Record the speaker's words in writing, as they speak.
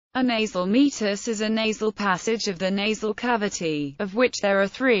A nasal meatus is a nasal passage of the nasal cavity, of which there are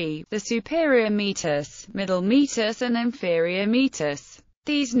three: the superior meatus, middle meatus and inferior meatus.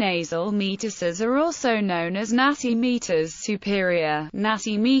 These nasal meatuses are also known as nasi meatus superior,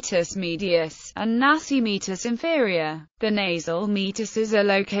 nasi meatus medius, and nasi meatus inferior. The nasal meatuses are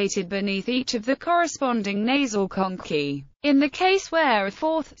located beneath each of the corresponding nasal conchae. In the case where a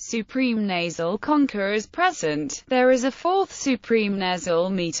fourth, supreme nasal concha is present, there is a fourth supreme nasal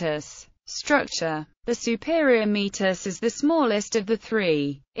meatus. Structure. The superior meatus is the smallest of the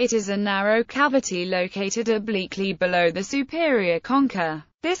three. It is a narrow cavity located obliquely below the superior concha.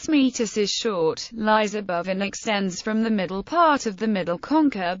 This meatus is short, lies above and extends from the middle part of the middle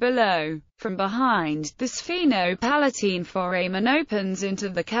concha below. From behind, the sphenopalatine foramen opens into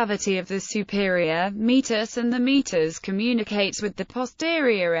the cavity of the superior meatus, and the meatus communicates with the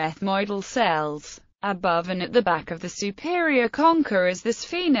posterior ethmoidal cells. Above and at the back of the superior concha is the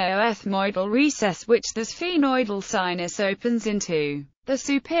sphenoethmoidal recess, which the sphenoidal sinus opens into. The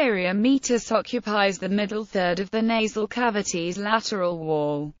superior meatus occupies the middle third of the nasal cavity's lateral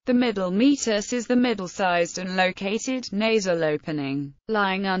wall. The middle meatus is the middle-sized and located nasal opening,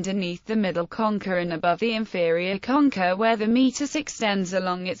 lying underneath the middle concha and above the inferior concha where the meatus extends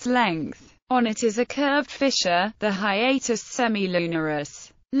along its length. On it is a curved fissure, the hiatus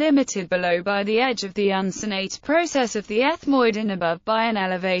semilunaris, limited below by the edge of the uncinate process of the ethmoid and above by an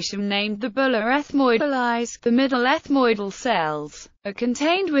elevation named the bulla ethmoidalis. The middle ethmoidal cells are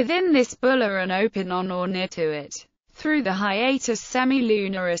contained within this bulla and open on or near to it. Through the hiatus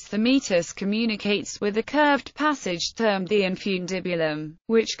semilunaris the meatus communicates with a curved passage termed the infundibulum,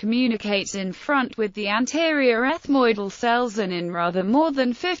 which communicates in front with the anterior ethmoidal cells, and in rather more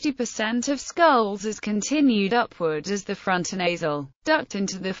than 50% of skulls is continued upward as the frontonasal duct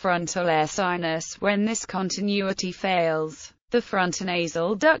into the frontal air sinus. When this continuity fails, the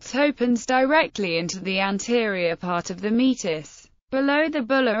frontonasal duct opens directly into the anterior part of the meatus. Below the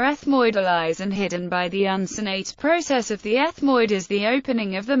bulla ethmoidalis and hidden by the uncinate process of the ethmoid is the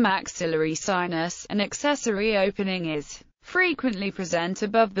opening of the maxillary sinus. An accessory opening is frequently present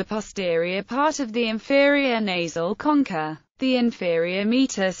above the posterior part of the inferior nasal concha. The inferior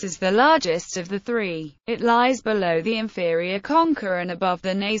meatus is the largest of the three. It lies below the inferior concha and above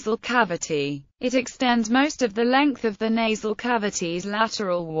the nasal cavity. It extends most of the length of the nasal cavity's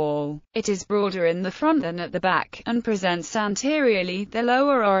lateral wall. It is broader in the front than at the back, and presents anteriorly the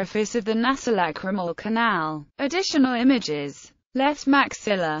lower orifice of the nasolacrimal canal. Additional images: left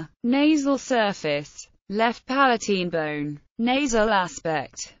maxilla, nasal surface, left palatine bone, nasal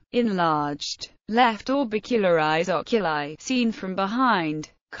aspect, enlarged, left orbicularis oculi, seen from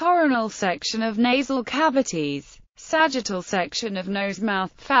behind, coronal section of nasal cavities, sagittal section of nose,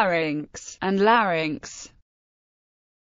 mouth, pharynx, and larynx.